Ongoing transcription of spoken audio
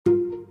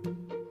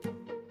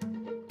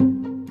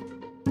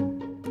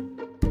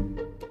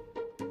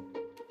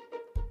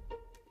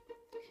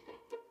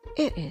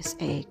It is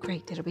a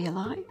great day to be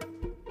alive.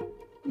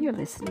 You're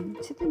listening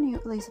to the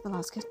new Elisa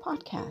Velasquez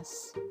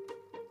podcast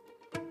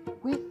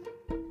with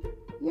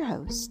your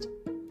host,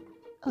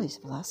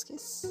 Elisa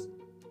Velasquez.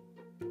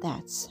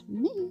 That's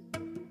me.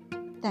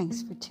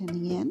 Thanks for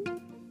tuning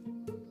in.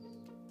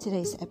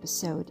 Today's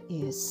episode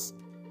is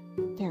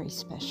very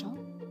special,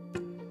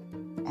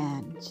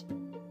 and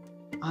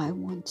I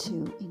want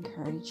to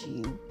encourage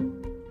you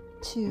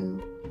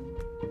to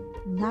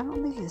not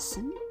only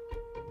listen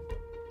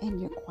in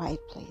your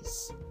quiet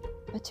place,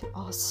 but to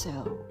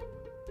also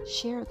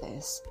share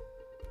this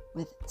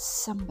with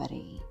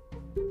somebody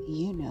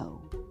you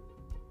know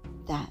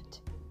that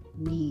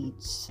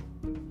needs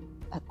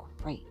a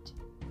great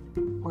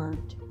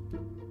word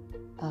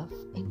of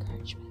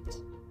encouragement.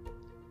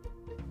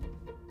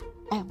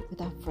 And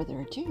without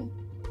further ado,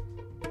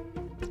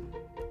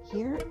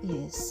 here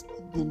is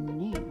the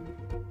new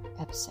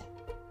episode.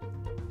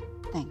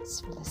 Thanks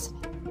for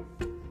listening.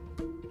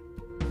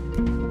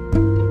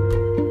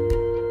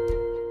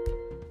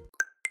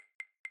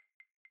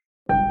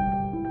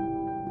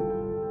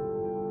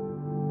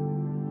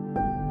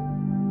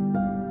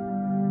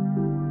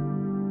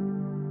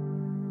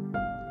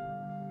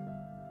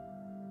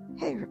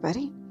 Hey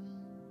everybody,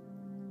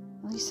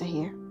 Elisa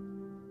here.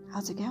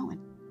 How's it going?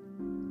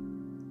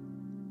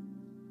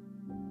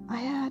 I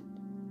had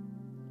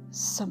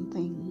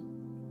something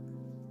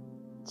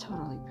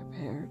totally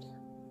prepared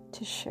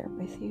to share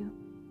with you.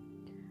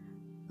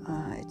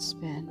 It's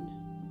been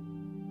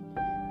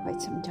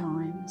quite some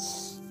time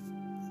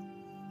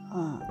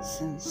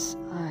since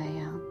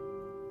I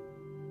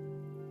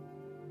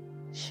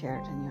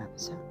shared a new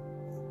episode.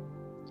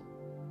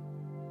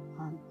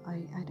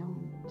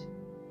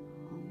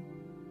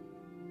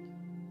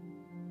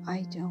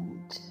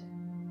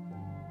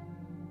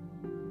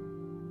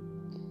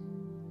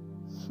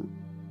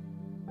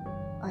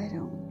 I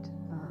don't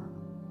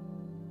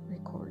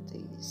record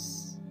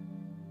these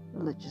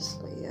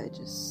religiously. I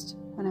just,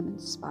 when I'm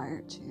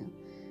inspired to,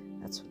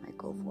 that's when I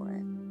go for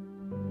it.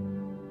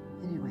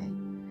 Anyway,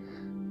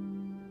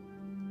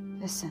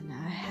 listen,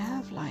 I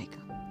have like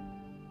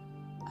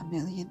a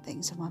million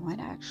things in my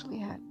mind. I actually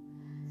had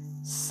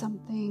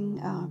something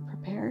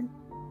prepared,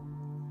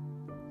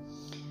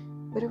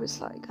 but it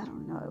was like, I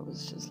don't know, it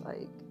was just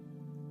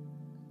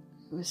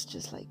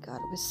like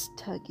God was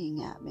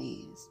tugging at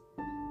me,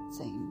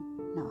 saying,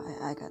 no,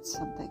 I got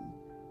something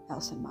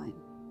else in mind.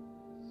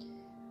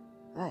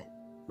 But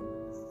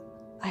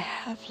I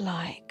have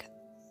like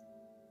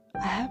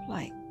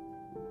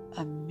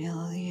a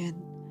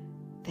million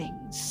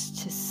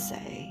things to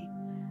say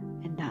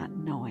and not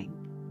knowing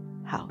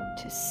how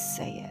to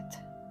say it.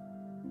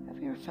 Have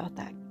you ever felt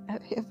that?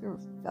 Have you ever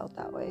felt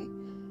that way?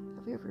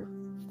 Have you ever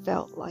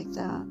felt like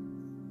that?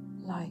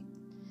 Like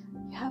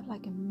you have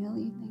like a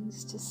million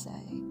things to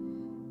say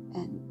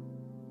and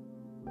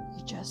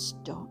you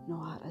just don't know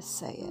how to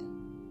say it.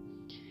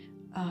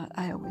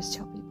 I always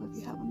tell people, if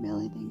you have a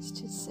million things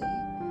to say,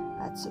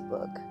 that's a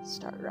book.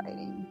 Start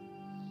writing.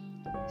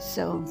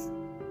 So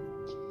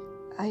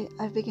I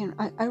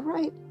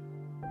write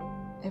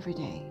every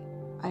day.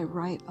 I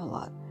write a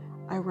lot.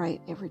 I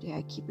write every day.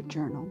 I keep a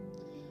journal.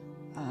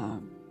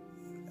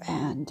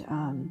 And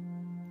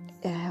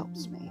it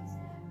helps me.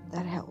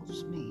 That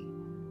helps me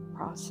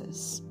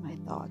process my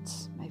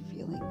thoughts, my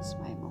feelings,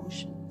 my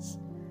emotions,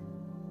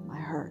 my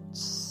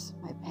hurts,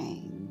 my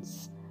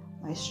pains,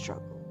 my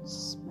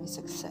struggles, my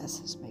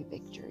successes, my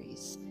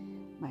victories,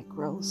 my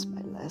growths,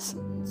 my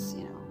lessons,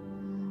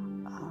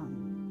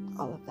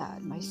 all of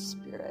that, my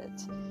spirit,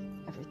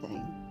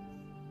 everything.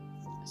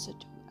 So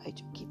I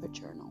do keep a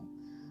journal.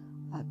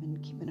 I've been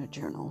keeping a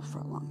journal for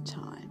a long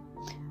time.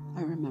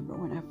 I remember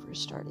when I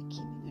first started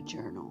keeping a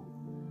journal,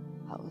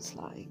 I was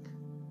like,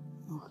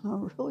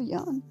 real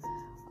young.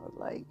 I was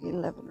like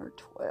 11 or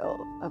 12.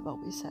 I've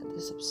always had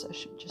this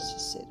obsession just to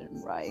sit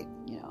and write,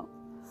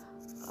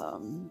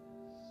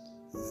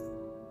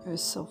 It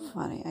was so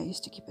funny. I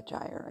used to keep a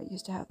diary. I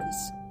used to have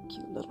this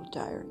cute little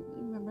diary.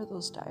 Remember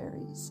those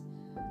diaries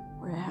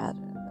where it had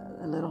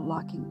a little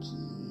locking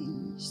key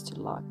and you used to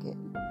lock it?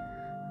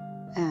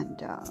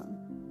 And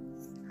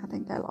I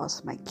think I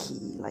lost my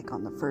key like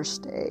on the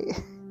first day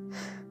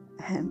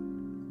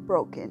and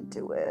broke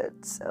into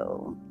it.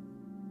 So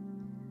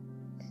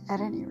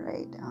at any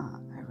rate,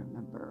 I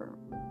remember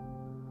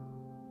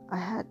I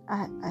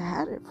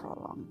had it for a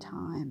long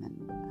time,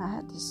 and I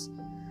had this.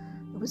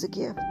 It was a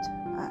gift.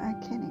 I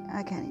can't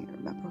even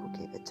remember who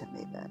gave it to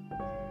me, but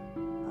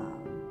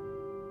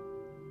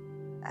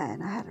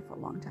and I had it for a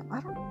long time. I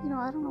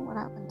don't know what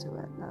happened to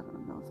it. I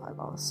don't know if I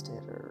lost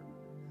it or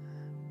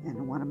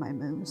in one of my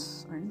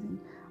moves or anything.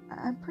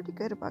 I'm pretty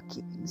good about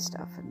keeping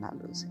stuff and not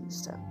losing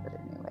stuff, but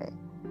anyway,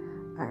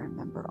 I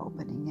remember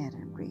opening it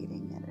and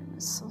reading it, and it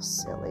was so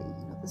silly,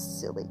 the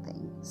silly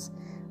things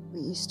we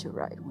used to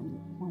write when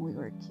we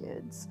were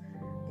kids.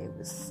 It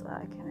was,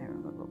 I can't even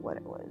remember what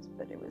it was,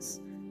 but it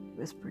was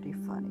pretty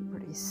funny,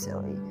 pretty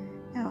silly.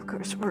 Of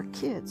course, we're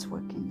kids.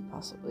 What can you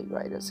possibly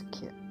write as a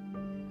kid?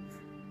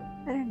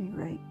 At any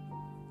rate,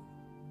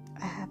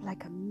 I have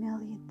like a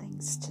million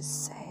things to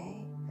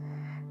say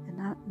and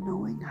not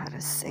knowing how to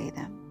say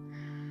them.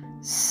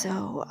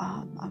 So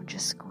I'm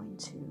just going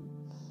to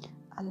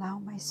allow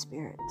my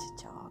spirit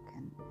to talk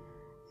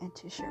and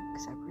to share,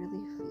 because I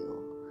really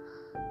feel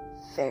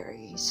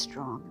very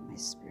strong in my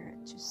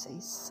spirit to say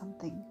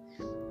something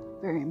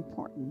very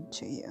important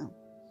to you.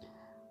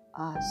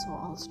 So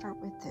I'll start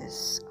with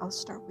this. I'll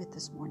start with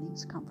this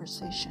morning's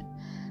conversation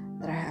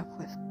that I have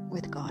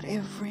with God.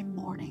 Every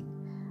morning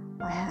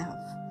I have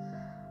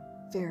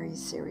very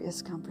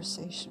serious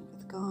conversation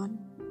with God.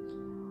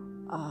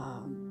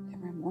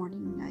 Every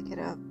morning I get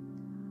up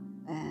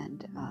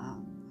and I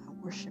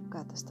worship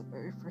God. That's the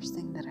very first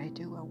thing that I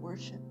do. I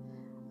worship,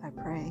 I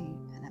pray,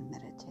 and I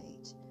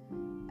meditate.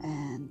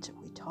 And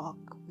we talk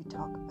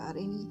about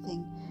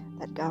anything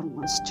that God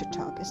wants to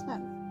talk. It's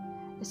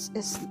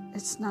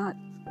not,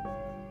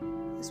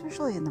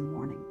 especially in the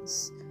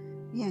mornings,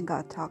 me and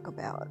God talk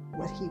about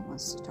what He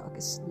wants to talk.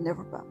 It's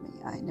never about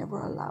me. I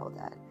never allow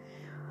that.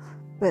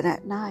 But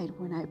at night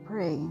when I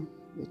pray,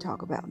 we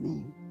talk about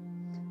me.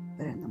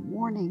 But in the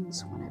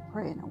mornings when I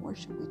pray and I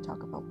worship, we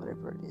talk about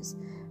whatever it is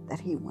that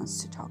He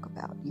wants to talk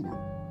about, And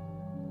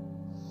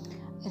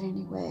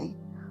anyway,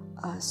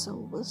 so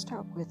we'll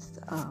start with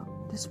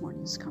this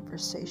morning's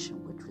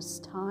conversation, which was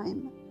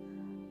time,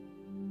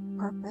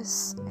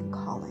 purpose, and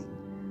calling.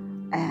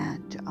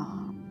 And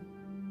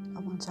I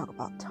want to talk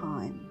about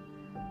time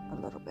a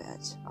little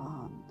bit.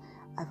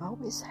 I've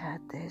always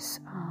had this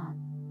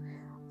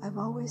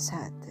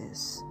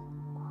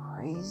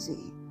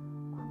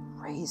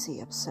crazy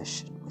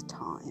obsession with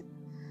time.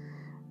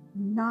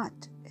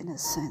 Not in a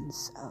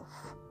sense of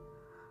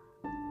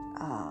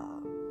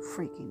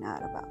freaking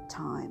out about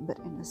time, but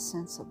in a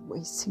sense of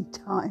wasting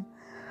time.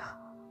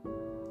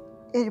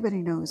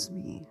 Anybody knows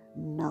me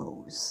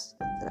knows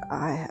that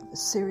I have a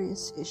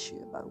serious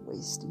issue about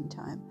wasting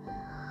time.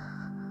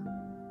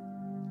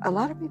 A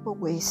lot of people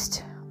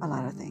waste a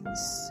lot of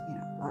things.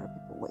 A lot of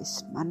people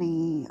waste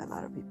money. A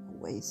lot of people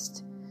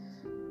waste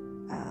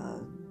a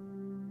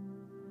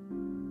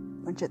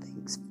bunch of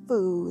things.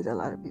 Food. A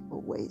lot of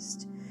people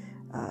waste.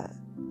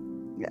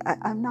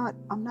 I'm not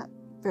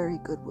very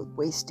good with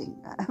wasting.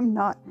 I'm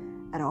not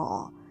at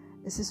all.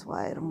 This is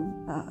why I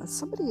don't.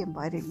 Somebody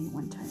invited me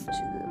one time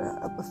to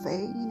a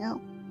buffet.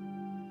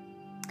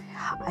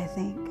 I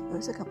think it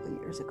was a couple of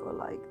years ago.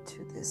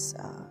 To this.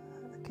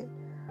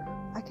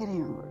 I can't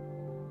even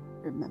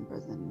remember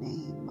the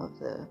name of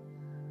the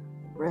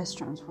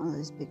restaurants. One of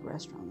these big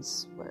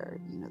restaurants where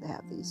they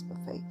have these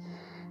buffet.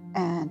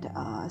 And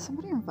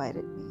somebody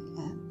invited me,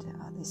 and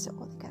they said,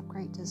 "Oh, they got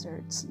great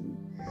desserts, and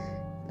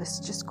let's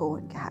just go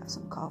and have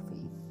some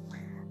coffee."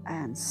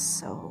 And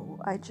so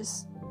I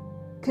just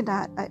could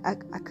not. I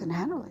couldn't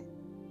handle it.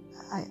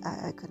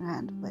 I couldn't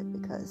handle it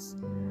because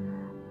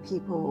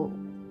people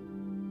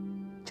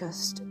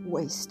just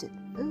wasted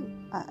food.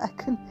 I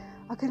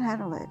couldn't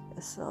handle it.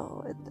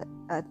 So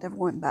I never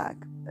went back.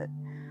 But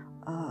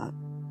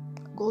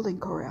Golden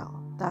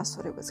Corral, that's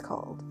what it was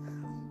called.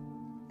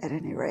 At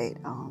any rate,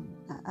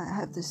 I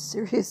have this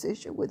serious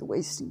issue with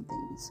wasting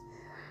things,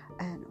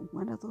 and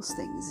one of those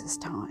things is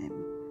time.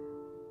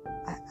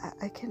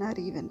 I cannot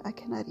even.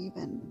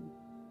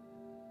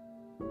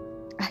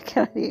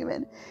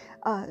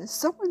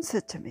 Someone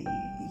said to me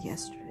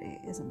yesterday,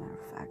 as a matter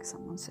of fact,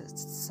 someone said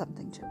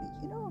something to me.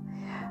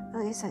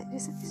 Elisa,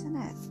 isn't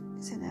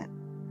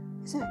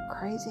it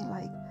crazy?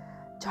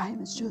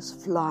 Time is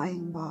just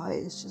flying by.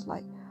 It's just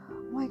like,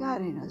 oh my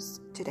God,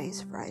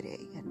 today's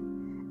Friday,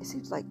 and it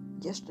seems like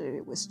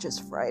yesterday was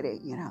just Friday,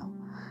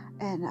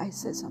 And I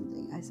said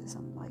something like,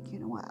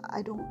 what?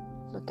 I don't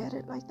look at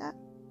it like that.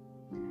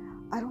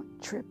 I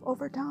don't trip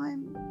over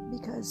time,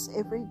 because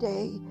every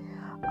day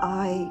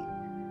I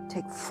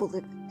take full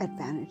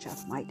advantage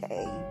of my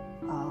day.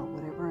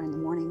 Whatever in the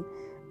morning,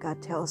 God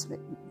tells me,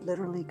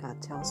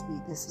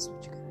 this is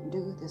what you're going to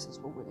do. This is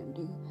what we're going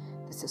to do.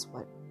 This is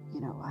what,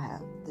 I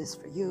have this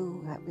for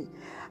you.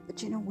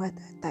 But you know what?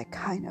 That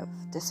kind of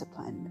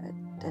discipline,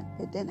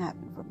 it didn't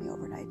happen for me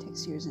overnight. It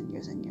takes years and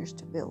years and years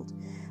to build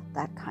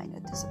that kind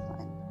of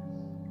discipline.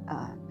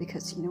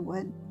 Because you know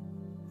what?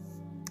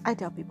 I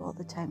tell people all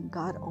the time,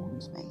 God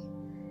owns me.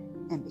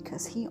 And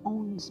because He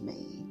owns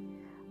me,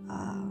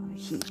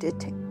 He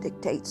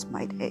dictates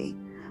my day.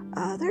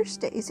 There's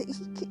days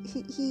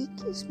he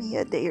gives me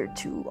a day or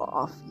two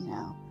off,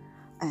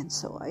 and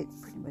so I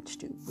pretty much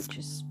do, which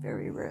is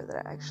very rare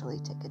that I actually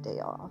take a day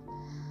off.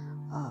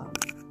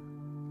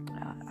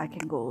 I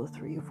can go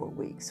 3 or 4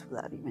 weeks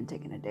without even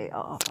taking a day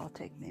off. I'll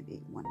take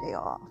maybe 1 day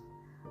off,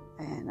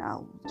 and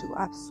I'll do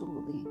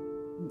absolutely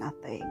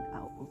nothing. I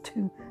will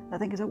do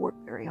nothing because I work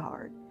very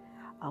hard.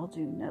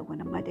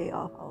 When on my day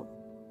off, I'll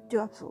do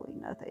absolutely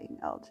nothing.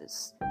 I'll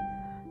just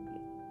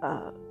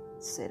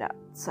sit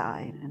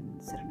outside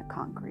and sit in the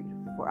concrete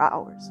for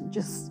hours and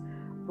just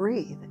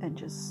breathe and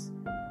just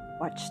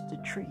watch the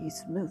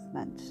trees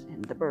movement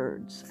and the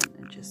birds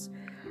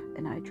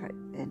and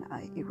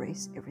I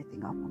erase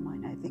everything off my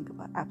mind. I think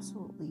about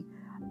absolutely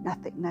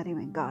nothing, not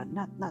even God,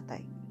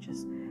 nothing,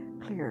 just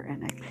clear,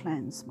 and I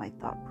cleanse my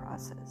thought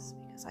process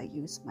because I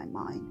use my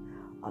mind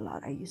a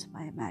lot. I use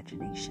my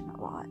imagination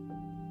a lot.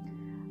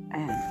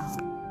 And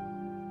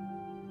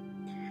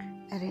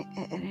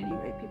at any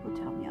rate, people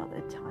tell me all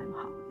the time,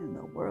 how in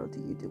the world do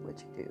you do what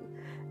you do?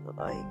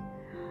 Like,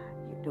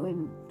 you're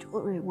doing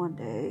jewelry one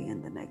day,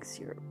 and the next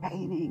you're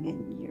painting,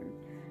 and you're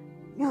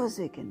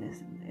music, and this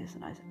and this.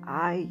 And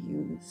I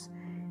use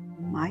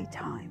my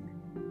time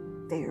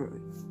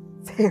very,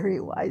 very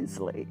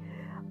wisely.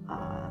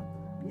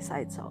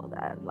 Besides all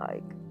that,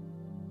 like,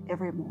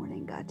 every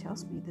morning God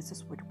tells me, this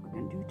is what we're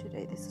going to do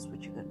today. This is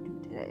what you're going to do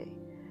today.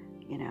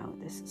 You know,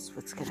 this is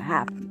what's going to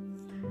happen.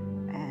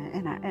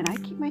 And I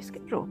keep my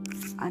schedule.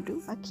 I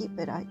do. I keep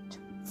it. I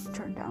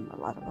turn down a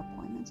lot of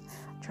appointments.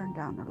 Turn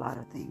down a lot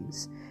of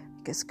things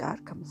because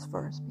God comes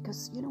first.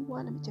 Because you know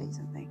what? Let me tell you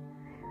something.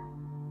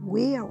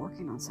 We are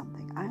working on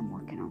something. I am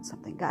working on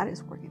something. God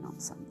is working on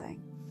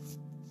something.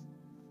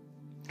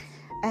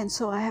 And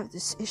so I have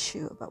this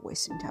issue about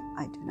wasting time.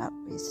 I do not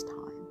waste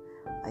time.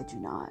 I do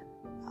not.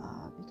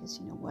 Because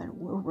you know what?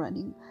 We're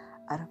running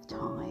out of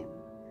time.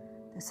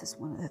 This is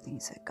one of the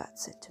things that God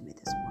said to me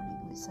this morning,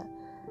 Elisa.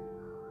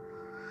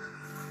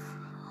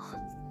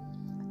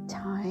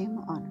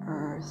 Time on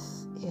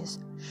earth is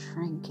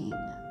shrinking,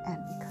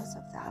 and because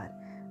of that,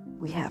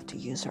 we have to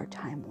use our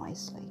time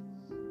wisely.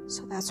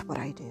 So that's what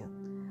I do.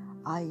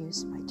 I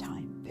use my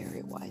time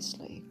very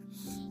wisely,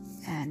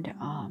 and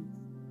I'm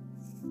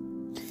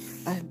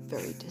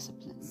very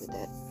disciplined with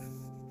it.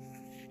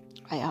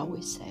 I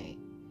always say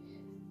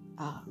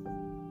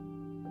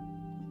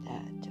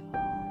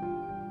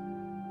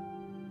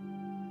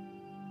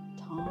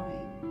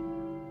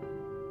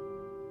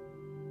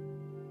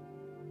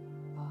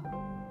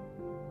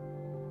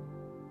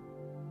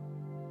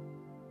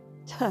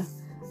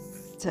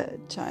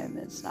that time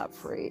is not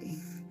free.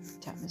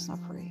 Time is not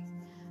free,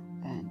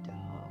 and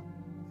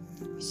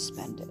we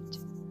spend it,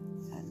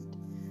 and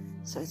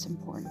so it's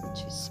important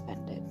to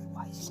spend it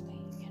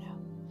wisely. You know,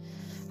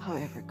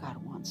 however God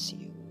wants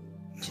you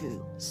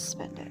to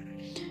spend it.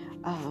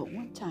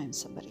 One time,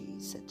 somebody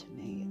said to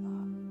me,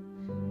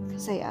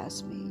 because they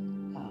asked me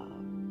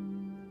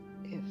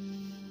if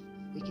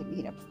we could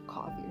meet up for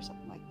coffee or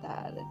something like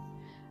that, and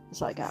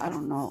it's like, I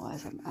don't know. I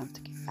have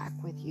to get back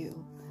with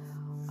you.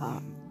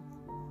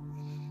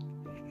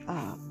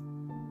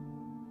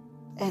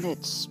 And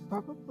it's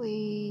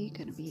probably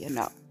going to be a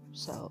no.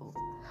 So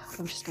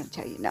I'm just going to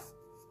tell you no,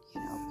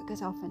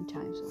 because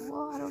oftentimes,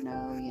 well, I don't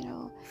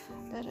know,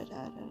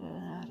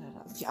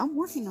 Yeah, I'm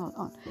working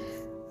on.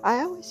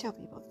 I always tell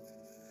people,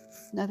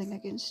 nothing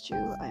against you.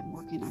 I'm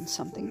working on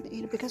something,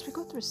 because we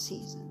go through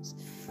seasons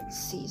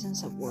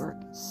of work,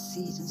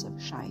 seasons of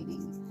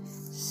shining,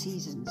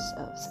 seasons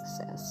of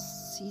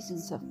success,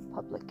 seasons of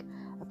public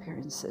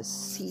appearances,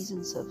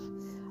 seasons of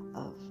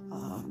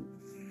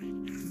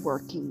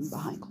working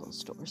behind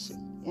closed doors,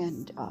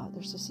 and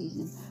there's a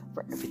season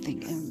for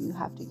everything, and you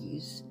have to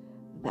use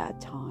that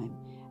time,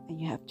 and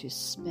you have to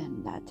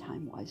spend that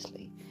time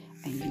wisely,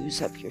 and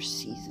use up your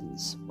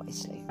seasons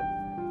wisely.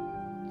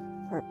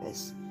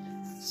 Purpose.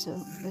 So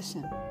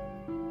listen,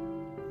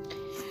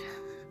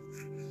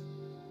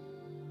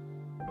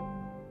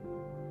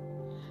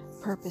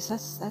 purpose.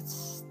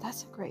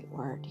 That's a great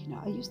word.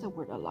 I use that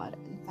word a lot.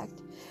 In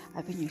fact,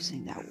 I've been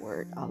using that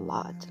word a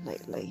lot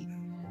lately.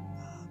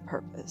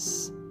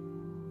 Purpose.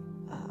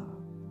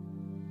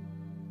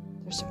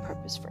 There's a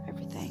purpose for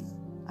everything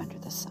under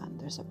the sun.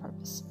 There's a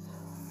purpose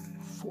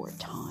for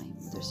time.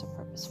 There's a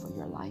purpose for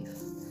your life.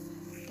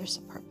 There's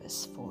a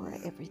purpose for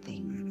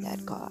everything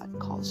that God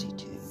calls you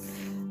to.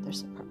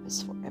 There's a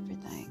purpose for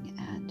everything.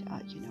 And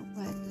you know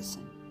what?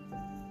 Listen.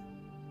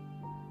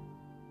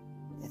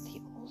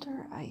 The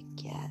older I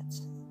get,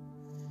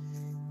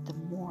 the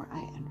more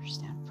I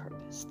understand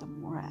purpose. The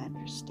more I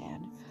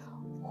understand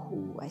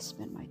who I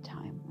spend my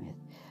time with.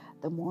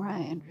 The more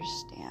I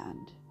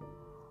understand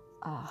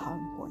how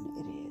important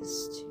it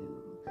is to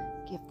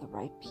give the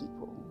right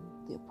people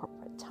the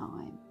appropriate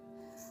time.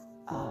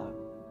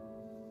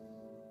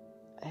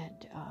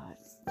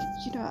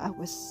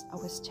 I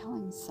was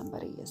telling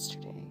somebody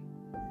yesterday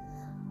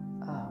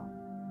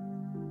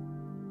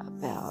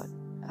about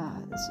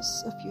this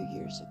is a few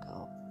years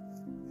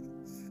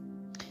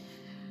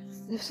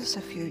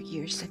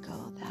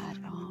ago. That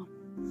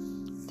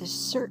this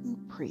certain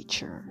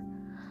preacher.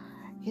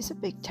 He's a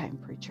big-time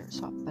preacher,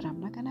 but I'm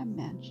not going to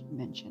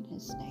mention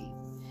his name.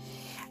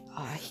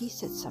 He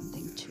said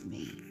something to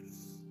me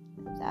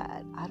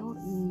that I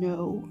don't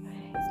know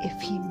if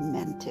he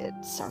meant it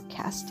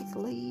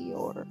sarcastically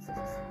or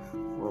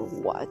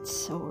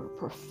what, or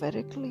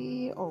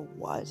prophetically or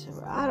what,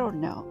 or I don't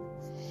know.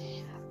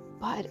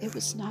 But it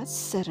was not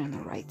said in the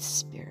right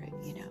spirit,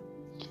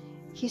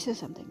 He said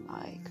something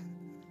like,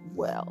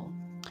 well,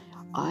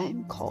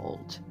 I'm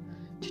called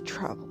to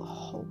travel the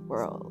whole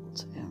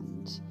world and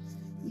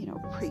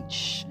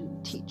preach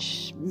and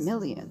teach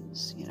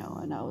millions,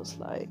 and I was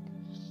like,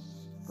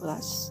 well,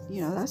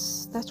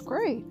 that's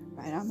great,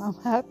 right? I'm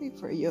happy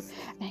for you.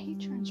 And he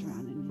turns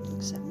around and he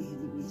looks at me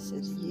and he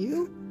says,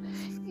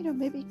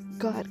 maybe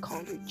God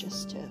called you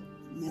just to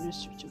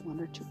minister to one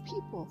or two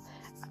people.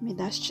 I mean,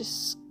 that's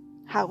just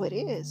how it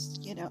is,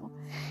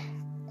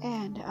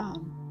 and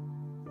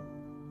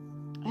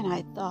And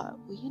I thought,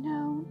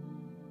 well,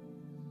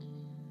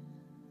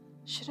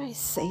 should I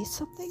say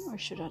something or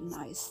should I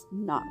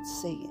not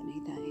say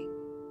anything?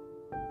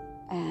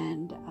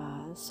 And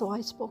so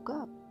I spoke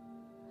up.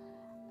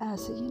 And I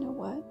said, you know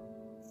what?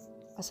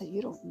 I said,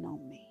 you don't know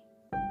me.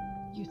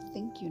 You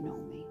think you know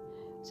me.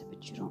 I said,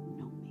 but you don't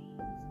know me.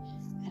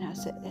 And I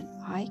said, and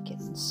I can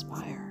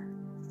inspire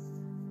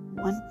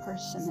one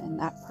person, and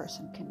that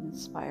person can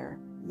inspire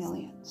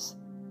millions.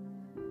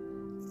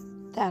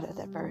 That at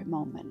that very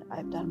moment,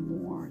 I've done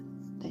more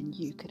than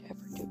you could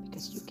ever do,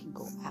 because you can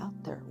go out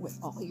there with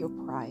all your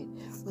pride,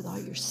 with all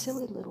your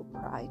silly little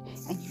pride,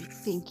 and you're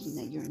thinking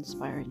that you're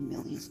inspiring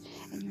millions,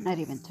 and you're not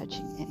even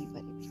touching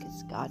anybody,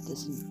 because God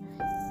doesn't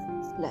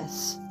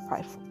bless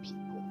prideful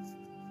people.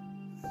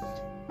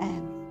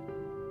 And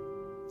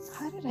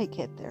how did I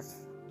get there?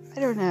 I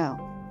don't know.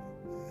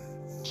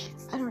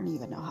 I don't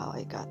even know how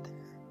I got there,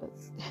 but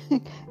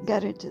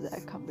got into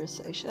that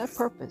conversation. A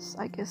purpose,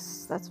 I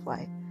guess that's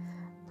why.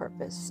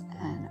 Purpose.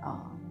 And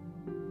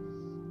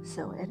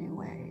so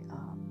anyway,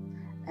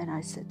 and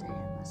I said to him,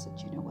 I said,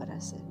 you know what? I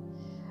said,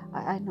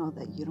 I know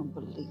that you don't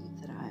believe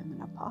that I'm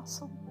an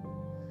apostle.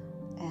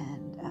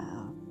 And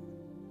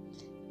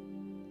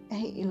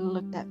he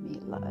looked at me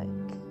like,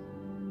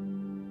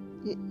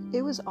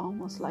 it was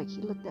almost like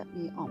he looked at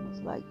me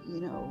almost like,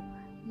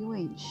 you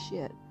ain't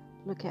shit.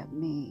 Look at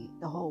me.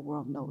 The whole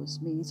world knows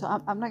me. So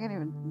I'm not going to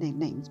even name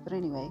names, but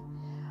anyway.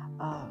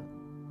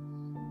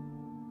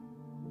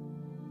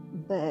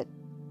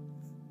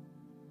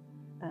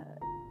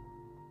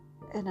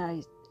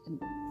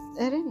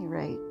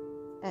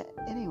 At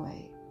any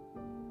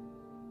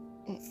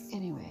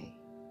rate,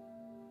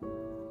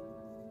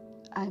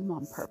 I'm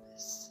on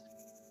purpose.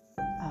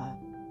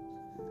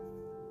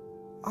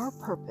 Our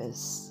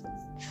purpose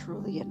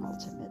truly and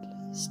ultimately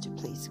is to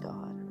please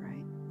God,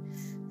 right?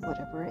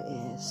 Whatever it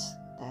is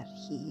that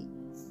He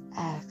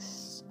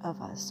asks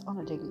of us on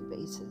a daily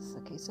basis,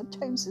 okay?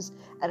 Sometimes it's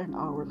at an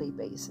hourly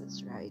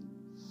basis, right?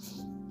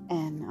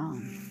 And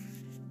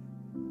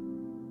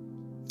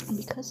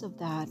because of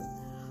that,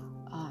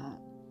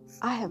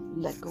 I have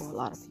let go a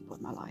lot of people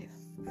in my life.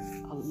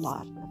 A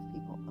lot of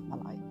people in my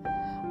life.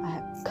 I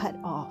have cut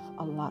off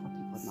a lot of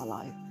people in my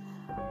life.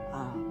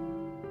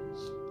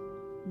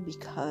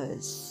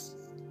 Because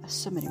of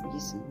so many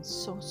reasons.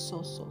 So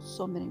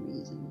many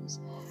reasons.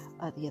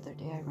 The other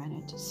day I ran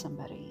into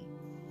somebody,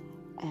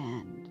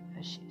 and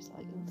she was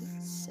like,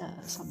 Elisa,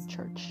 some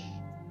church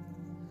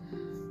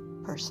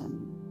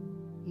person,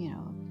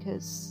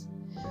 because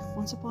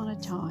once upon a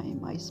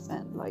time I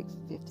spent like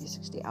 50,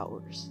 60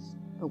 hours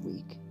a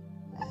week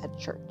at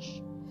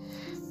church.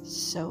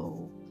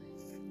 So,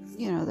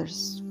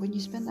 there's, when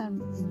you spend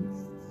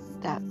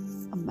that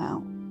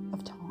amount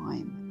of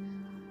time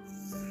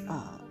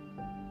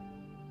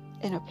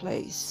in a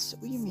place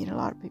where you meet a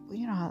lot of people,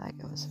 you know how that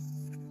goes.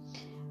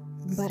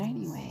 But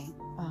anyway,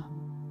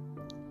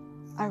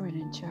 I ran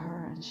into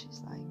her, and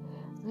she's like,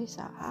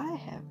 Lisa, I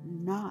have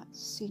not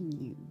seen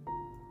you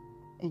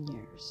in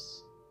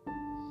years.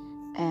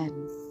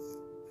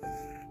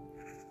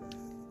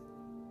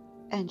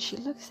 And she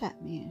looks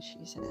at me and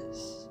she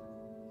says,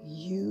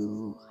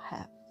 you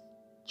have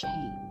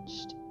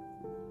changed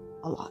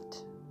a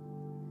lot.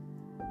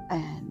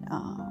 And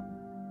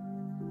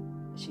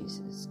she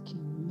says,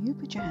 can you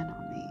put your hand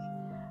on me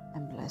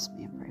and bless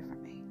me and pray for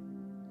me?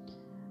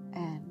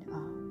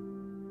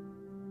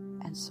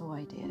 And so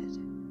I did.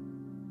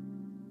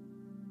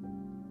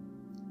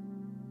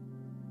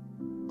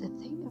 The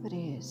thing of it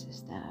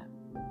is that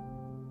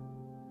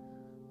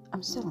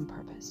I'm still on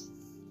purpose.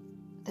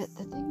 The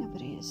thing of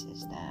it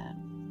is that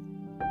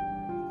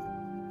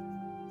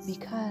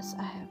because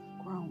I have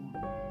grown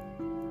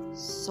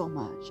so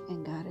much,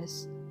 and God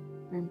has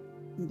been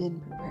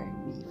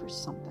preparing me for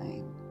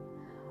something,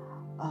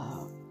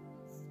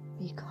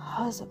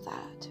 because of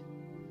that,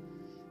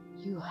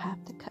 you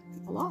have to cut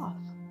people off.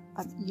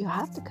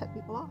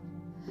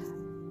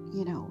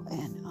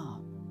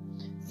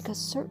 Because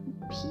certain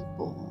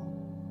people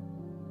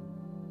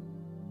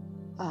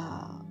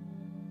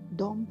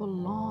don't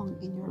belong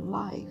in your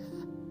life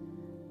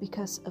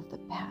because of the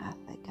path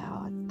that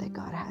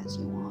God has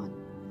you on,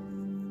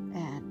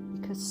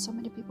 and because so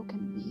many people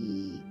can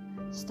be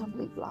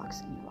stumbling blocks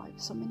in your life.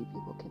 So many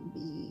people can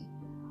be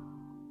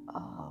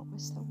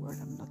what's the word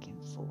I'm looking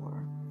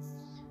for?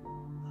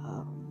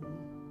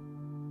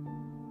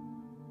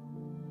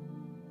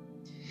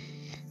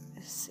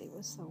 Let's see,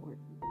 what's the word?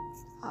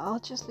 I'll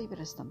just leave it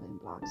as stumbling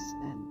blocks.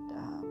 And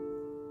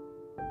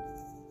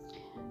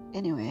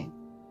anyway,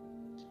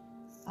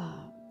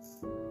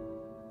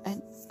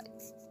 and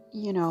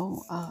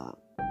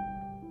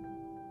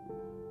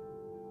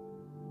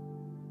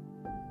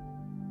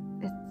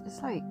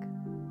it's like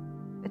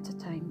it's a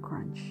time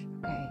crunch,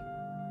 okay?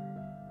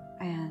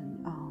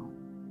 And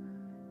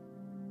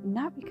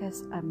not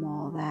because I'm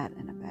all that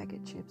in a bag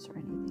of chips or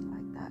anything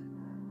like that,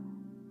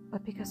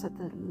 but because of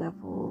the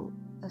level,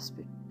 the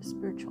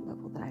spiritual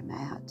level that I'm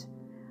at.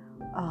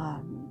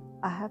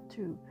 I have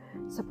to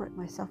separate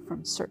myself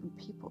from certain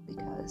people,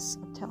 because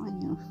I'm telling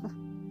you,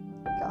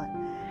 God,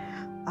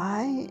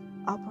 I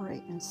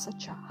operate in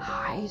such a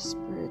high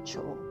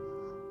spiritual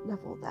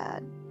level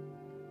that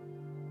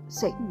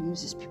Satan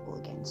uses people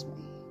against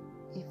me.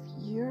 If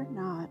you're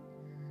not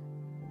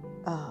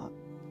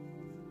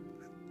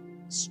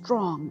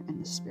strong in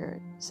the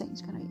spirit,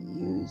 Satan's going to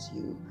use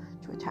you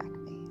to attack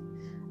me.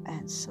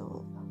 And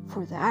so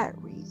for that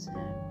reason,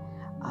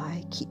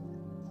 I keep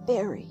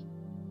very,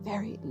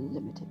 very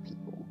limited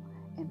people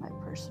in my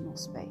personal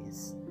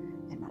space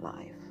in my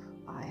life.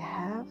 I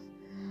have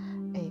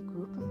a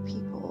group of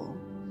people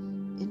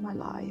in my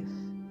life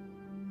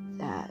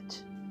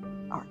that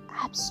are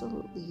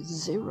absolutely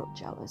zero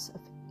jealous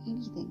of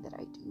anything that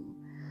I do,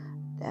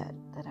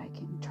 that I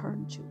can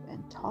turn to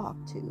and talk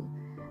to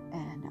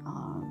and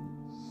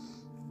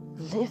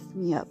lift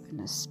me up in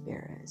the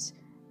spirit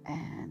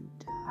and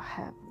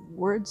have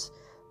words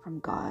from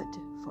God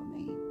for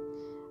me.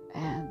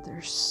 And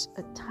there's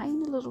a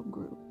tiny little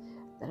group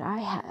that I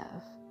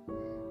have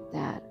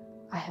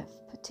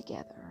put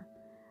together,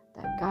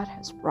 that God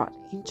has brought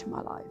into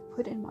my life,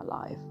 put in my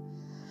life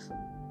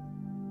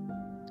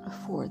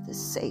for the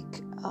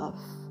sake of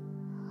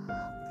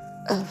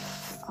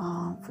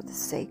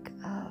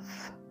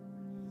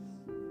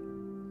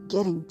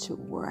getting to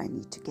where I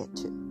need to get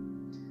to.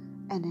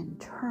 And in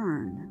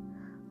turn,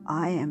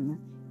 I am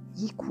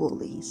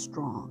equally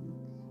strong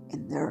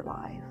in their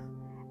life.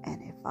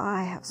 And if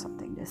I have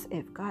something to say,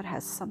 if God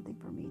has something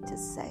for me to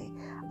say,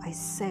 I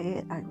say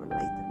it, I relate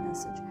the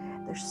message.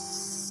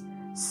 There's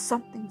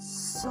something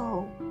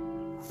so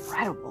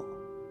incredible,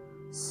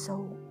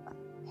 so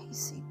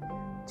amazing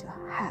to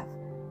have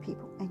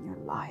people in your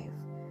life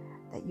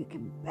that you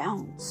can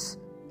bounce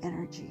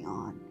energy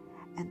on,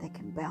 and they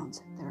can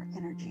bounce their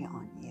energy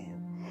on you,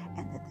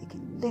 and that they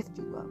can lift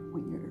you up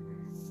when you're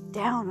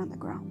down on the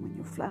ground, when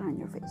you're flat on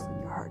your face,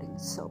 when you're hurting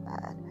so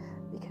bad,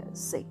 because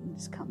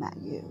Satan's come at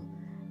you,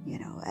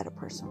 at a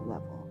personal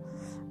level,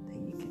 that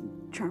you can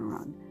turn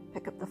around,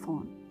 pick up the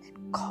phone,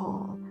 and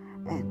call,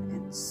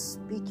 and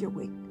speak your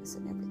weakness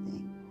and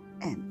everything,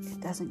 and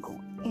it doesn't go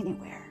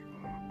anywhere,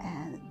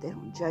 and they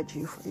don't judge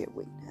you for your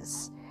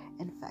weakness.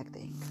 In fact,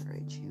 they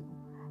encourage you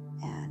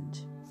and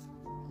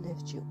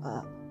lift you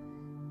up,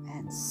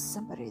 and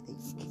somebody that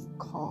you can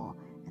call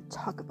and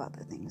talk about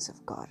the things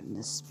of God and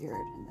the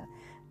Spirit and the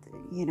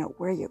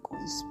where you're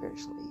going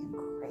spiritually and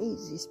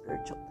crazy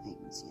spiritual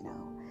things,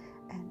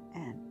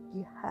 and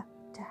you have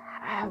to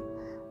have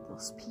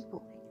those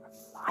people in your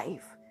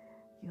life.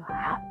 You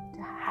have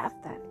to have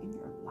that in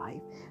your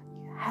life.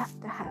 You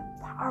have to have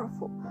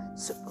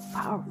super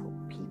powerful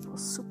people,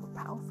 super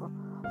powerful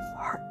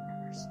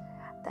partners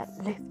that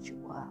lift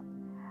you up,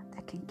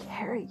 that can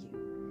carry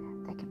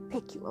you, that can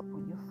pick you up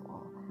when you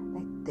fall,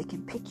 they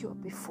can pick you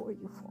up before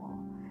you fall.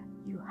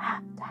 You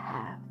have to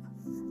have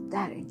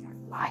that in your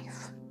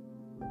life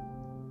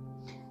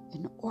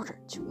in order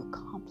to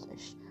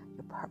accomplish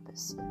your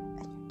purpose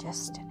and your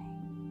destiny.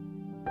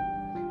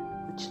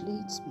 Which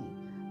leads me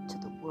to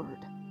the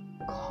word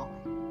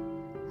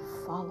calling.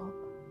 Follow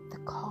the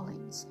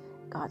callings.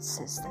 God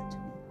says that to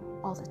me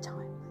all the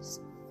time. Please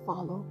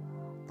follow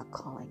the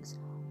callings.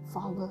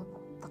 Follow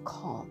the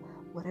call.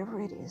 Whatever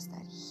it is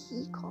that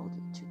He called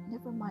you to.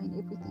 Never mind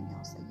everything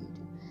else that you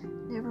do.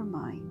 Never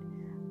mind,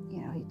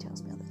 He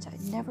tells me all the time,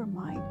 never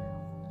mind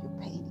your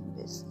painting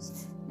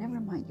business. Never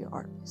mind your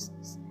art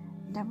business.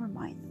 Never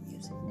mind the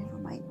music. Never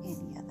mind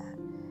any of that.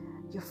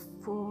 Your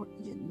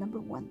number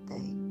one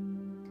thing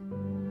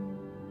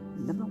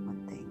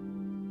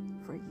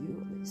for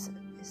you, Elisa,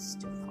 is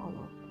to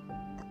follow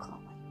the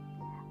calling.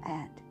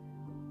 And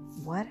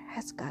what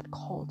has God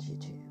called you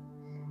to?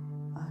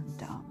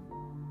 And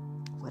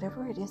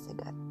whatever it is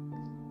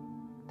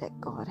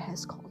that God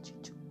has called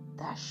you to,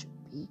 that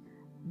should be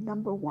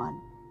number one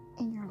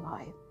in your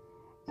life.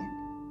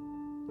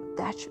 And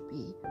that should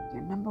be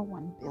your number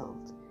one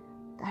build.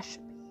 That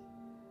should be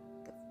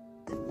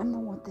the number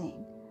one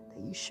thing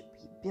that you should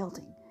be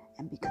building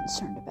and be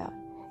concerned about.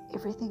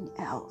 Everything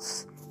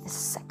else is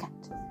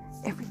second.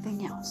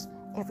 Everything else,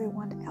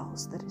 everyone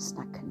else that is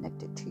not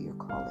connected to your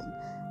calling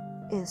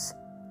is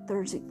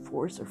third,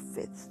 fourth, or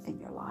fifth in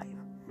your life.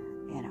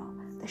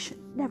 They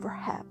should never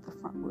have the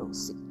front row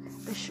seat.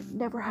 They should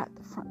never have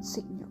the front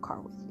seat in your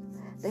car with you.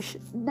 They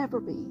should never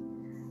be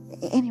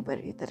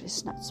anybody that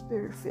is not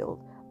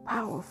spirit-filled,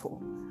 powerful.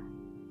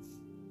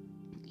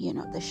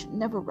 They should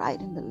never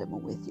ride in the limo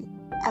with you,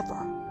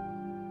 ever.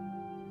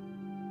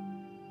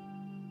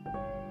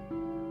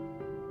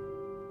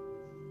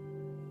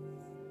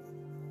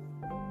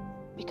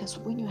 Because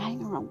when you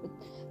hang around with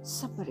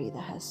somebody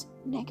that has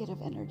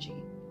negative energy,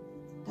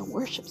 that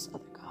worships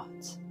other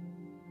gods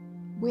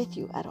with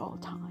you at all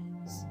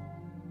times,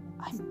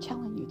 I'm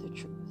telling you the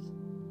truth.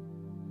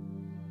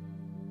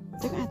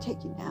 They're going to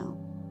take you down.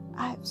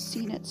 I've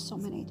seen it so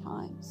many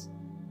times.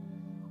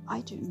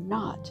 I do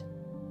not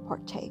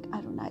partake.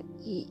 I do not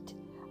eat.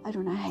 I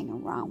do not hang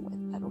around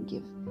with. I don't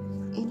give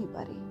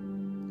anybody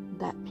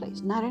that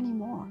place. Not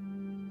anymore.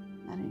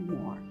 Not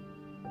anymore.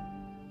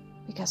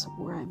 Because of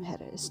where I'm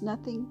headed. It's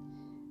nothing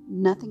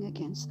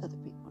against other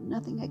people.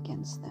 Nothing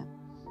against them.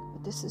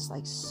 But this is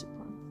like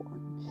super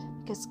important.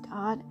 because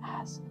God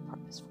has a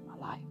purpose for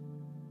my life.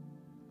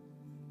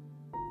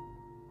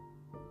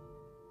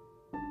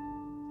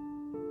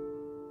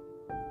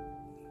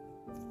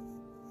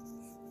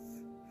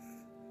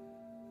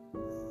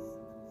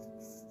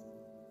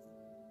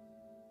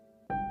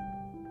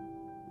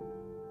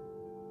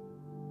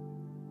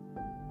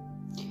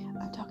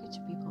 I'm talking to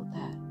people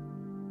that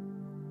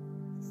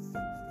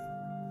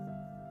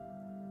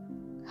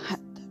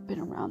have been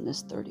around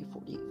this 30,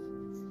 40,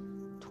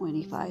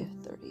 25,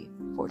 30,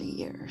 40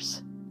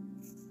 years.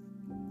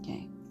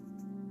 Okay?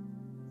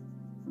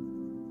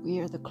 We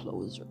are the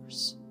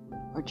closers.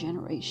 Our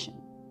generation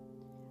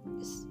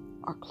is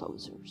our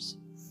closers.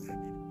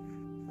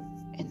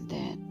 And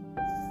then,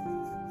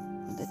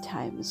 when the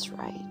time is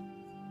right,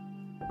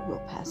 we'll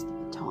pass the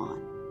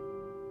baton.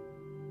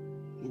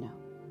 You know,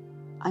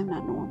 I'm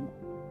not normal.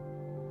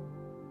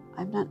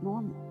 I'm not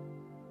normal.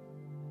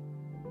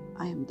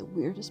 I am the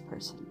weirdest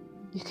person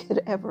you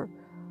could ever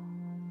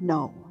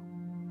know.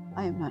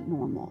 I am not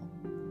normal.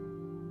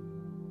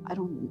 I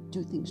don't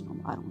do things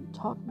normal. I don't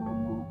talk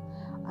normal.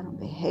 I don't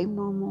behave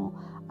normal.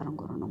 I don't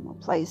go to normal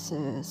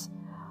places.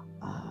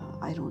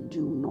 I don't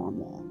do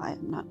normal. I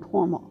am not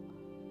normal.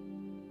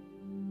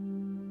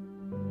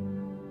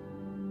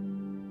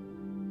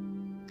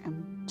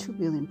 I'm 2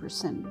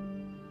 billion%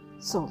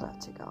 sold out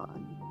to God.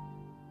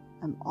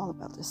 I'm all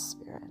about this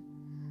spirit.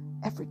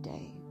 Every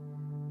day,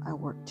 I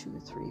work 2,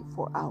 3,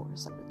 4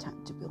 hours at a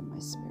time to build my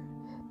spirit,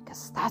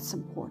 because that's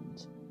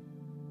important.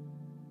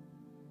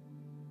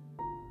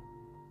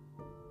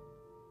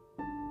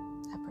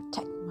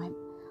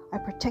 I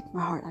protect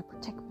my heart. I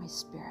protect my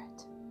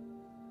spirit.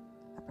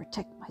 I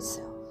protect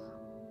myself.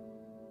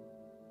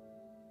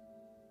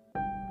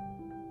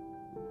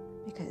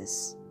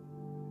 Because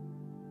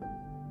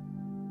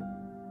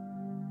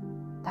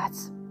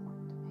that's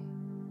important to me.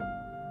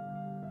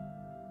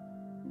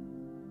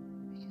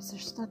 Because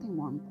there's nothing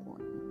more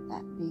important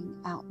than being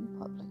out in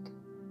public.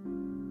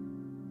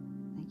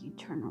 And you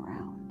turn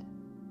around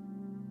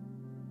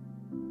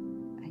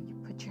and you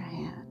put your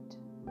hand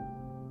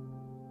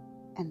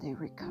and they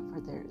recover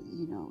their,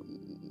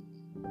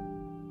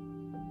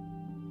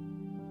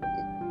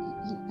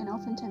 and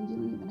oftentimes you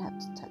don't even have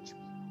to touch me.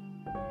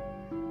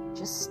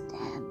 Just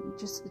stand.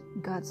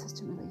 God says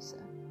to me, Elisa,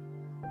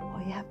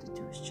 all you have to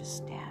do is just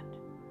stand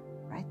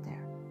right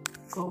there.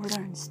 Go over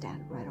there and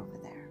stand right over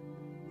there.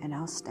 And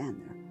I'll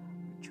stand there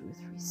for 2 or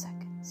 3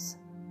 seconds,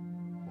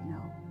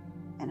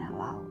 and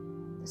allow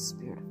the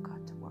Spirit of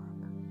God to work.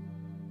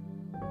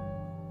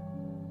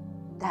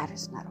 That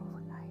is not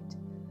overnight.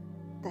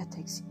 That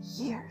takes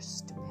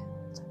years to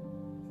build.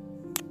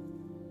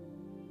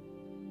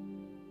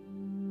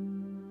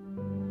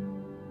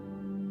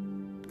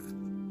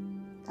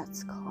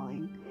 That's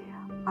calling.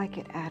 I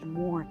could add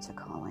more to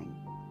calling.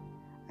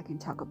 I can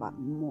talk about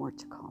more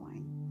to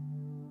calling.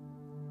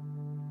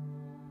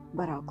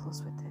 But I'll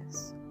close with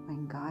this.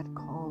 When God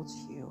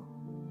calls you,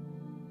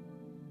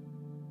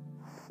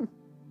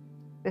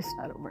 it's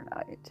not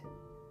overnight.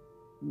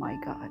 My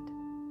God.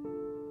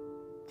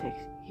 It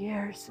takes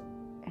years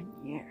and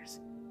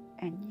years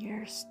and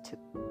years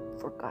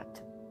for God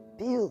to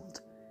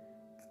build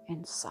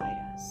inside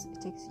us.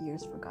 It takes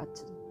years for God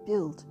to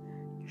build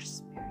your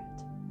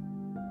spirit.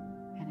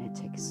 And it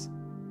takes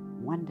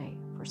one day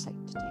for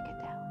Satan to take it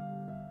down.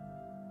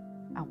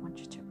 I want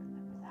you to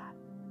remember that.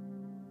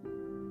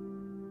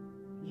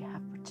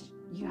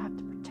 You have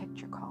to protect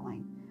your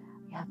calling.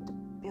 You have to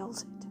build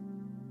it.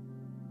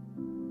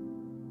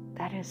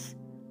 That is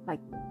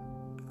like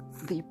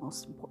the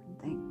most important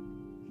thing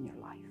in your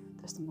life.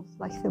 That's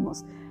the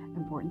most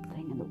important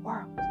thing in the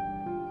world.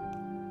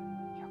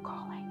 Your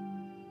calling.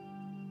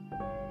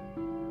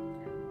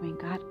 When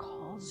God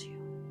calls you,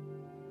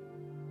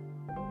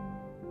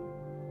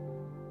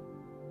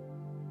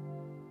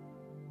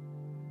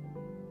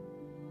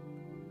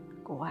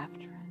 go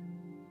after it.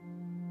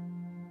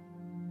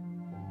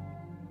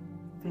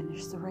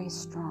 Finish the race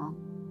strong.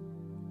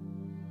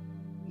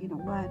 You know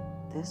what?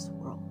 This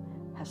world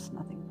has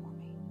nothing for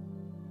me.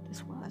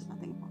 This world has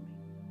nothing for me.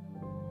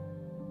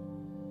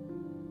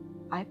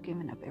 I've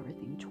given up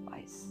everything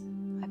twice.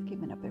 I've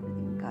given up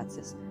everything. God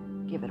says,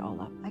 give it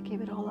all up. I gave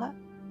it all up.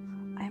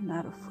 I am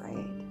not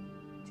afraid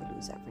to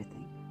lose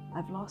everything.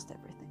 I've lost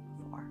everything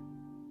before.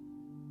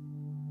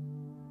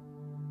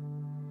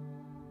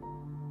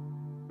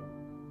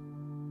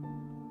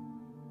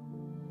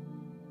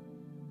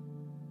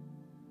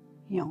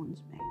 He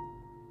owns me.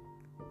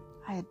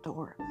 I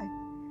adore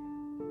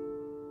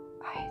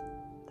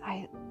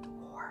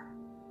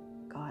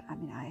God.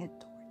 I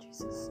adore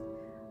Jesus.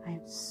 I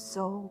am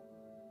so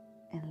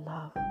in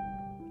love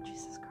with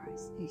Jesus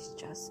Christ. He's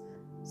just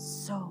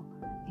so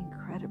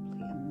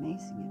incredibly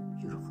amazing and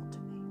beautiful to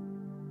me.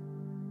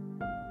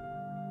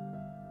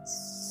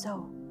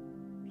 So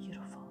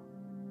beautiful.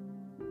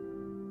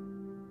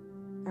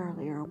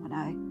 Earlier when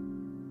I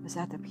was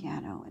at the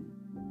piano and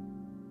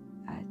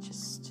I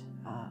just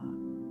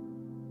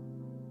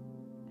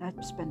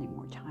I'm spending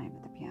more time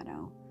at the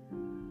piano.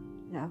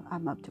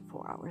 I'm up to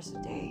 4 hours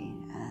a day,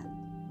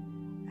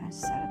 and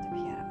sat at the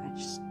piano.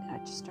 I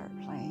just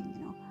started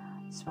playing,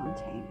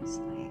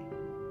 spontaneously.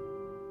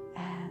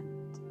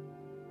 And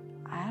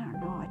I don't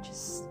know, I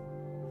just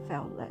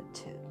felt led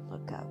to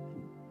look up.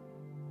 And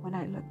when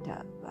I looked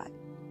up, I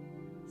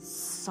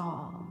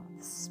saw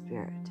the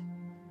Spirit.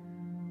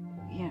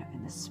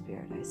 In the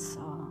Spirit, I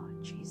saw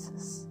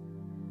Jesus,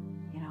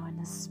 in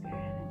the Spirit.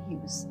 And he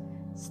was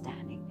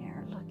standing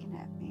there looking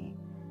at me.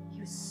 He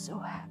was so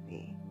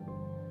happy.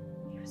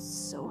 He was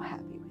so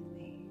happy with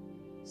me.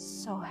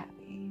 So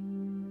happy.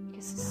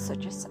 Because it's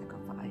such a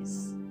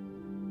sacrifice.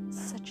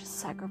 Such a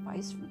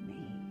sacrifice for me.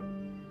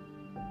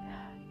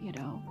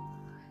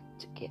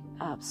 To get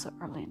up so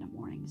early in the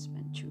morning,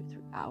 spend 2 or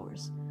 3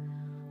 hours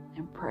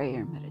in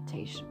prayer,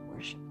 meditation,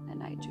 worship. And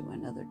then I do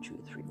another 2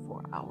 or 3,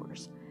 4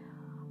 hours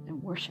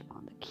and worship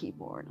on the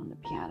keyboard, on the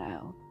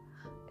piano.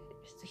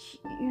 It's a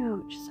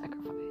huge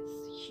sacrifice.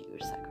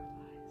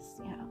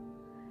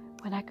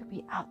 When I could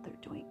be out there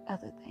doing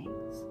other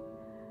things.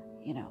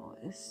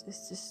 It's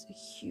just a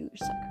huge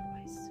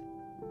sacrifice.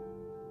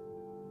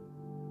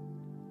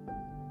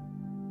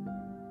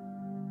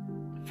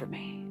 For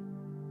me.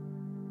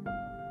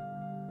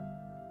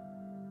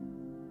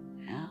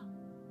 Yeah.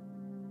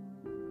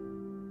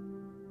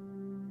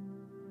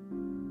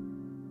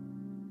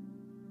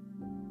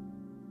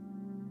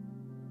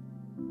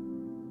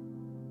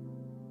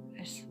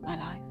 It's my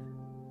life.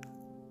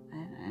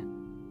 And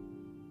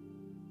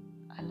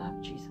I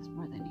love Jesus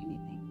more than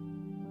anything.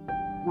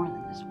 More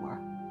than this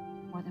world.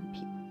 More than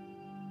people.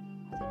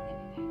 More than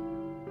anything.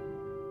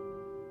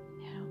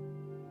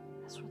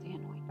 That's where the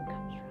anointing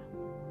comes from.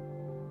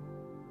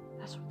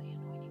 That's where the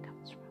anointing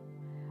comes from.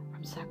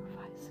 From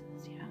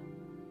sacrifices,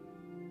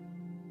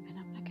 And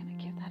I'm not going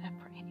to give that up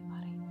for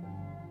anybody.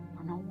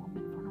 For no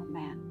woman, for no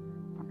man,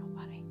 for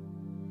nobody.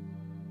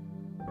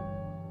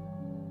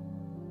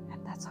 And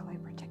that's how I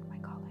protect my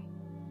calling.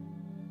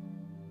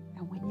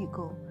 And when you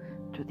go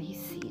through these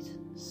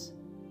seasons,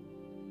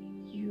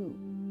 you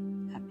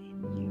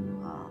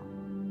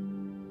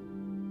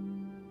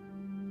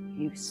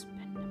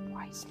spend them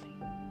wisely.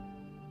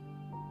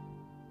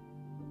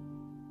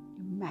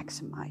 You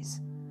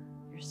maximize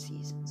your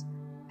seasons,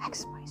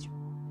 maximize your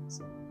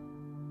moments.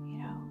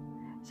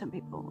 Some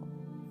people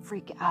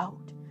freak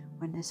out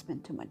when they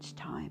spend too much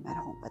time at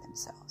home by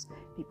themselves.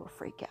 People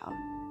freak out.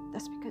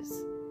 That's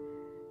because,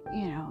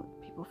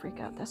 people freak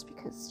out. That's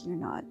because you're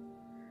not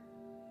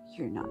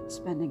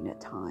spending the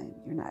time.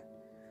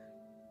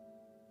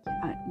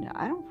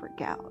 I don't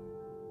freak out.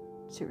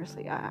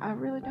 Seriously, I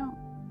really don't.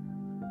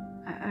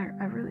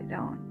 I really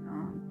don't.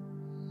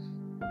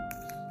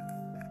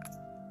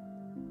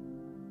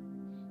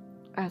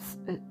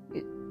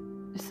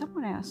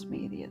 Someone asked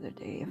me the other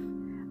day if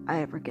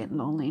I ever get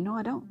lonely. No,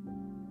 I don't.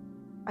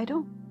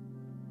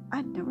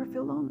 I never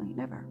feel lonely.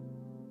 Never.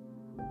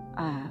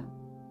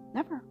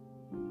 Never.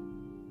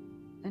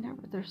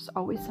 There's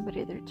always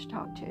somebody there to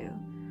talk to.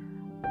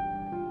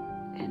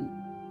 And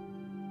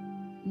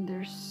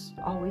there's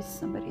always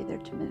somebody there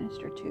to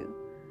minister to,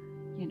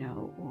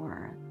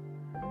 or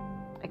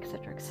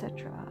etc.,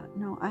 etc.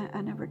 No,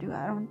 I never do.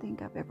 I don't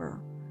think I've ever,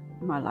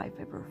 in my life,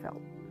 ever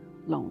felt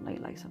lonely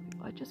like some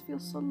people. I just feel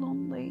so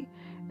lonely.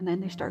 And then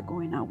they start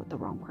going out with the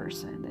wrong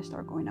person. They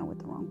start going out with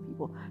the wrong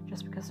people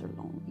just because they're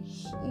lonely.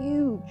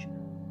 Huge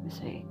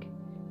mistake.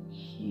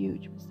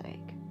 Huge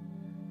mistake.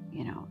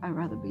 I'd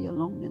rather be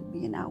alone than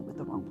being out with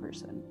the wrong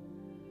person.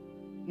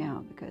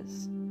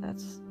 Because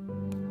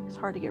it's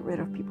hard to get rid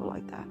of people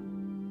like that.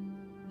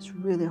 It's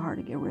really hard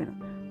to get rid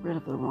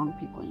of the wrong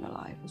people in your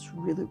life. It's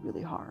really,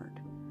 really hard.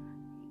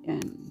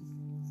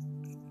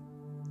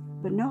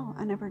 But no,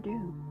 I never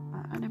do.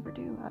 I never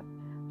do.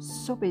 I'm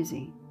so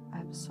busy.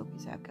 I've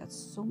got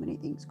so many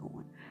things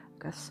going. I've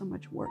got so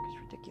much work.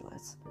 It's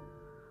ridiculous.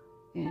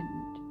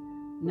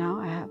 And now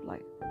I have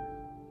like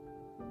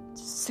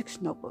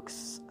 6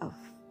 notebooks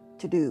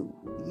to do,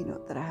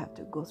 that I have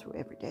to go through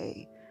every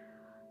day.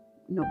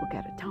 Notebook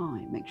at a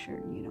time. Make sure,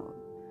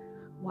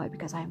 why?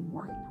 Because I'm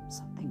working on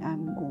something.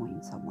 I'm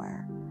going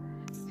somewhere.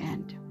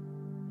 And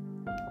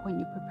when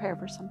you prepare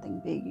for something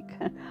big,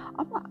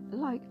 I'm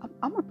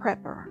a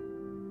prepper.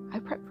 I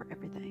prep for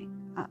everything.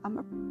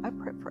 I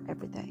prep for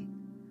everything.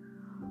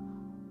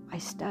 I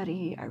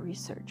study, I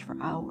research for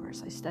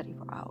hours.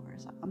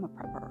 I'm a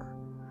prepper.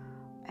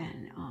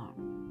 And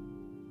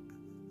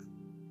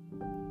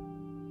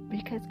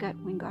because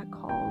when God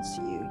calls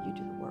you, you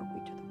do the work, we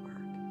do the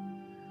work.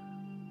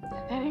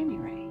 At any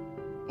rate,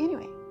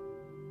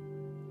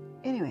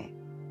 anyway,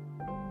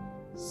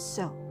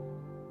 so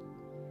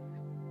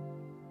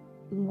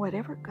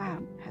whatever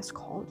God has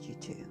called you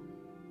to,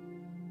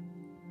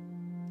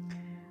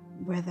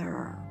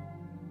 whether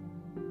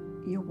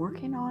you're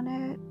working on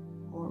it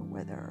or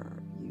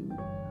whether you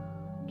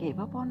gave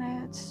up on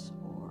it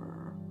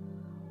or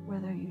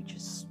whether you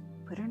just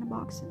put it in a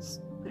box and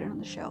put it on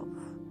the shelf,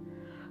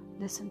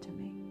 listen to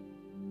me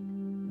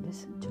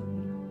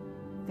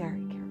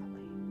very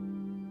carefully.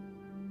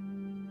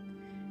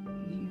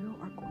 You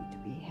are going to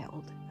be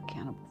held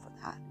accountable for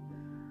that.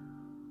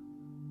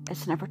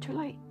 It's never too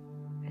late.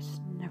 It's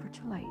never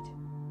too late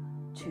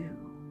to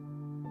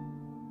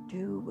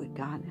Do what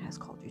God has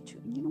called you to.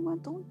 And you know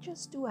what? Don't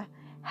just do a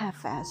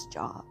half-ass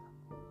job.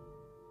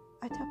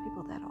 I tell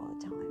people that all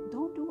the time.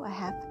 Don't do a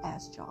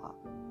half-ass job.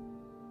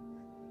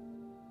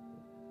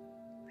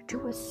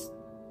 Do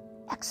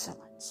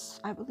excellence.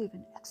 I believe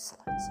in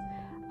excellence.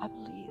 I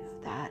believe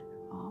that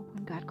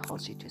when God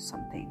calls you to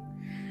something,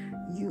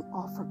 you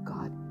offer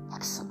God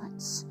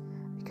excellence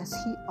because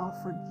He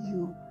offered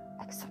you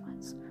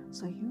excellence.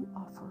 So you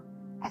offer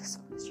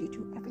excellence. You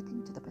do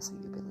everything to the best of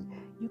your ability.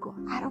 You go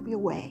out of your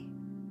way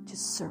to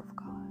serve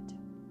God.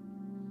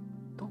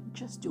 Don't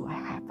just do a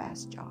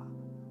half-ass job.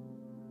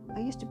 I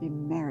used to be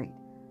married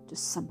to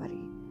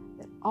somebody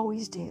that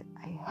always did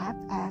a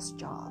half-ass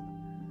job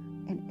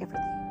in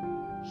everything.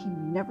 He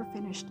never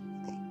finished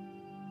anything.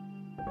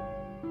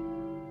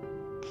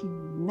 He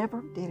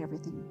never did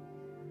everything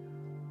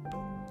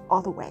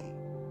all the way.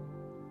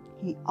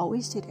 He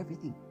always did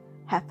everything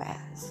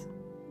half-ass.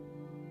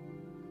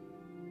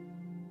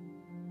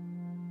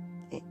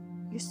 It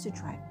used to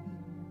drive me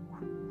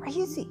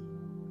crazy.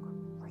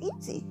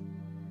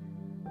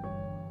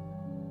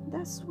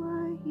 That's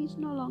why he's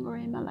no longer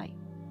in my life.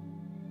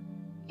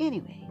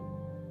 Anyway,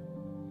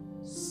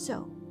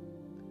 so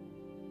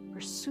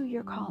pursue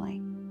your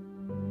calling.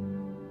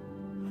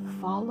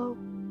 Follow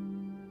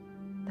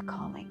the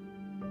calling.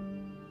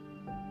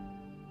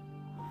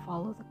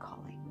 Follow the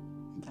calling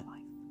in your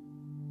life.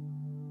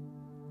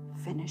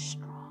 Finish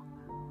strong.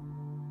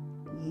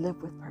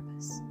 Live with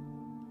purpose.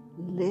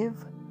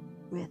 Live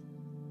with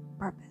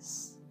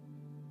purpose.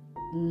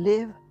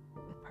 Live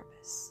with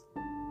purpose.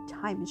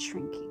 Time is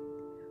shrinking.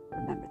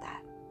 Remember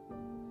that.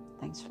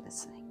 Thanks for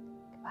listening.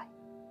 Goodbye.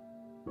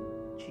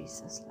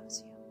 Jesus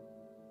loves you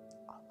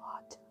a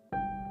lot.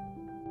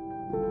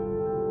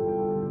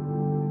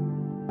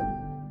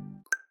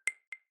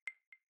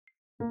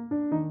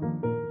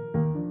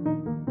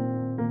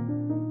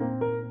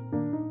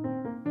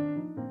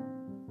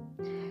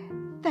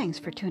 Thanks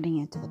for tuning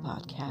into the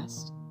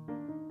podcast.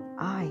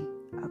 I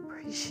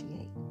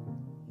appreciate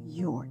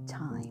your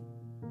time.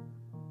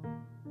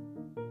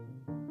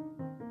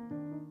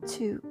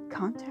 To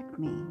contact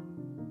me,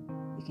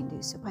 you can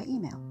do so by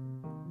email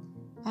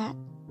at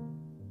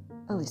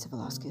Elisa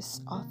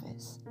Velasquez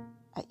office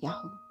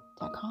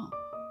 @yahoo.com.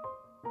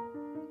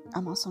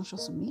 I'm on social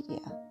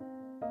media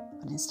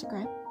on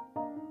Instagram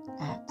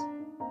at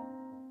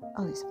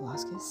Elisa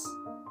Velasquez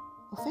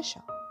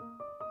official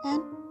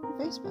and on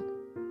Facebook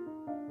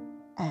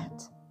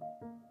at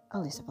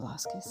Elisa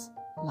Velasquez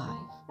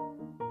live,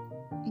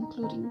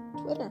 including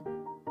Twitter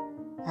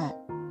at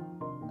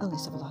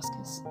Elisa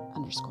Velasquez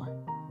 _.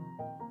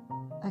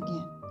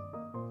 Again,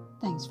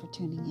 thanks for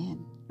tuning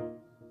in.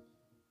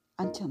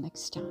 Until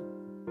next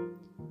time,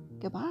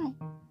 goodbye.